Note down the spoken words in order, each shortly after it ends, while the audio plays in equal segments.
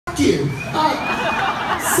you.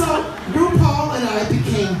 So RuPaul and I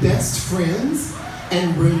became best friends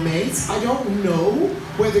and roommates. I don't know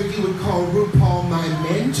whether you would call RuPaul my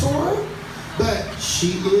mentor, but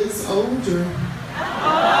she is older.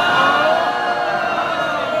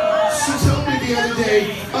 She told me the other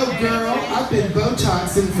day, oh girl, I've been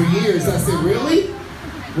Botoxing for years. I said, really?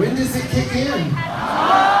 When does it kick in?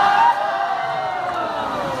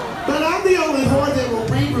 But I'm the only whore that will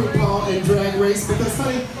read RuPaul and Drag Race because,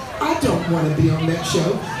 honey, I don't want to be on that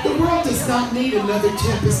show. The world does not need another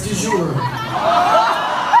Tempest du jour.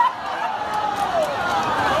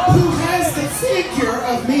 Who has the figure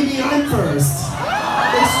of Mimi Imfurst?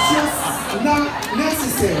 It's just not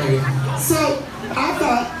necessary. So I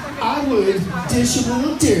thought I would dish a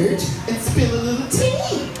little dirt and spill a little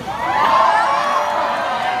tea.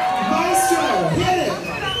 Maestro, hit it.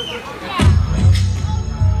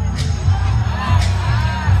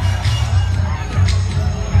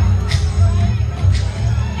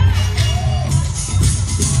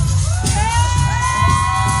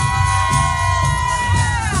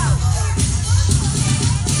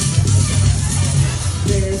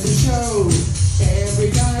 There's a show,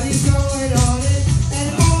 everybody's going on it, and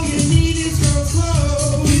all you need is girls'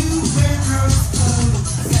 clothes. You wear girls'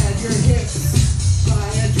 clothes, pad your hips, buy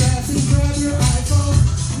a dress and grab your iPhone,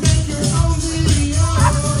 make your own video.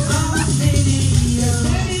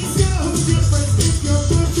 And it's no different if you're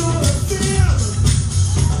butch or a femme,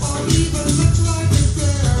 or even look like a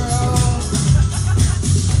girl.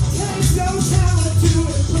 Takes no talent to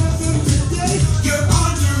impress them today. You're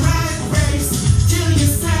on your rat race till you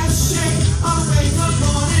sashay. I'll wake up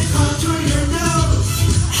on and contour your nose.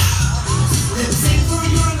 Lip sync for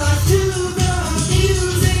your life to the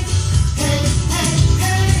music. Hey, hey,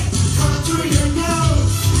 hey, contour your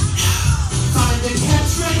nose. Find a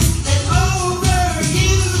catchphrase and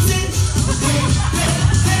overuse it. Hey, hey,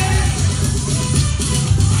 hey.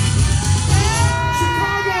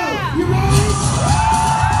 Chicago, you ready?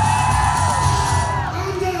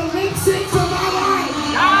 I'm gonna lip sync for my life.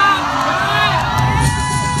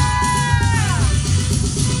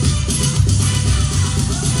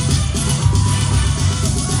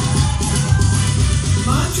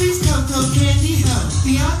 Montrese Coco Candy Ho,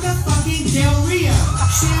 Bianca fucking Del Rio,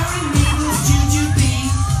 Sharon Needles Juju B,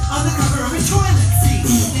 on the cover of a toilet seat.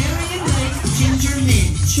 Marion Lake, Ginger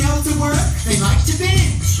Mint, Shelter work, they like to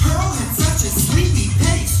binge. Pearl had such a sleepy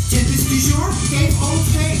pace. Tempest du jour gave old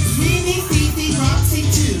face. Mimi, Fifi, Roxy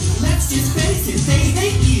too. Let's just face it, they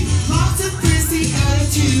hate you. Lots of prissy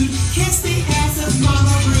attitude. Kiss the ass of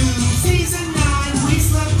Mama Roo. Season 9, we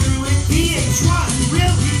slept through it. VH1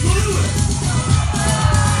 really blew it.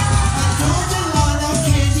 Adore Delano,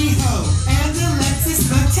 Candy Ho, and Alexis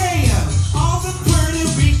Mateo. All the Puerto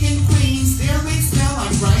Rican queens, their wigs smell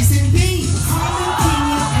like rice and beans. Carmen,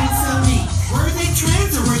 Tina, and Sonique. Were they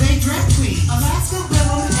trans or were they drag queens? Alaska,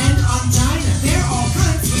 Willem, and Angina. They're all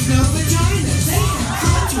cunts with no vagina. They had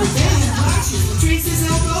contour, they had lashes. Latrice's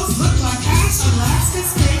elbows look like ash.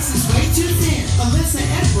 Alaska's face is way too thin. Alyssa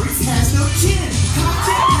Edwards has no chin.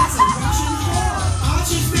 Katya is a Russian whore.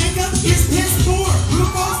 Aja's makeup is piss poor.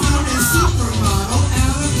 RuPaul's known as supermodel.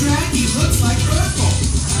 Out of drag, he looks like Urkel.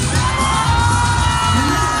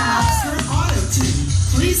 Manila loves her auto-tune.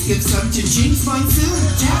 Please give some to Jinx Monsoon.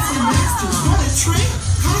 Jackson Masters, what a tramp.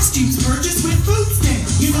 Costumes purchased with food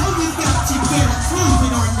stamps. You know we've got to get a clue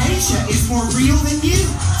when Ornacia is more real than you.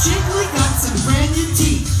 Jiggly got some brand new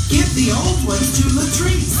teeth. Give the old ones to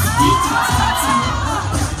Latrice. Detox got some work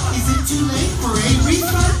done. Is it too late for a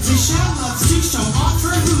refund? Michelle loves to show off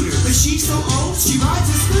her hooter, but she's so old she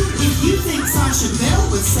rides a scooter. If you think Sasha Bell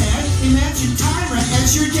was sad, imagine Tyra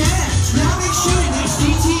as your dad. Now they shoot in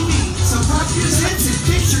HDTV, so pop your zips and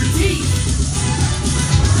picture deep.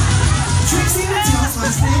 Trixie Mattel's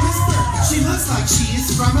last name is Burke. She looks like she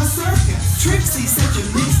is from a circus. Trixie's such a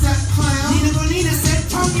mixed up clown. Nina Bonita said,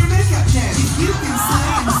 tone your makeup down. If you can slay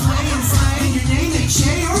and slay and slay, then your name ain't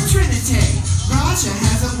Shay or Trinity. Raja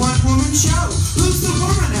has a one-woman show. Who's the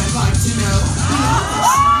woman I'd like to know?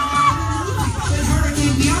 But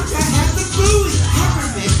Hurricane Bianca had the buoy.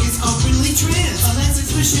 Peppermint is openly trans.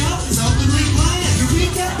 Alexis Michelle is openly bland.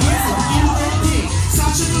 Eureka is an infant pig.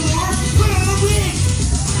 Sasha Velour, put on a wig.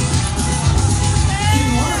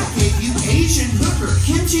 Kimora gave you Asian hooker.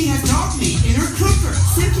 Kimchi has dog meat in her cooker.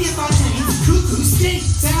 Cynthia Fontaine's cuckoo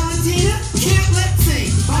stinks. Valentina can't lip sync.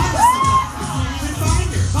 Bob is the doctor, can't even find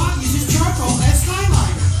her. Bob uses charcoal as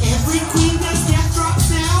highlighter. Every queen does death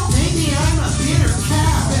drops now. Maybe I'm a bitter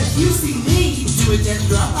cow. But if you see me do a death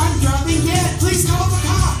drop,